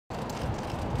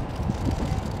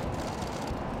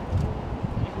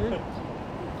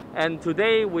And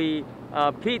today we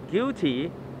plead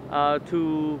guilty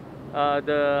to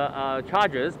the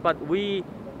charges, but we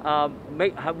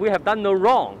have done no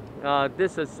wrong.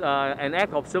 This is an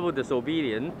act of civil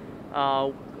disobedience.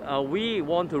 We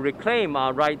want to reclaim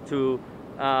our right to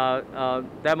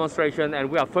demonstration, and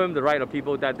we affirm the right of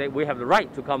people that we have the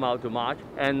right to come out to march.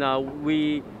 And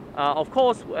of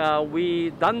course,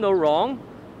 we done no wrong,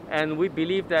 and we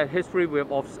believe that history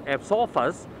will absolve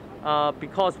us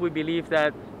because we believe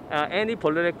that any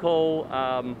political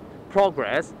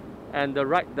progress and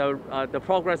the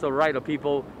progress of the right of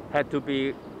people had to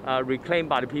be reclaimed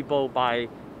by the people by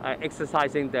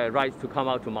exercising their rights to come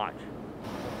out to march.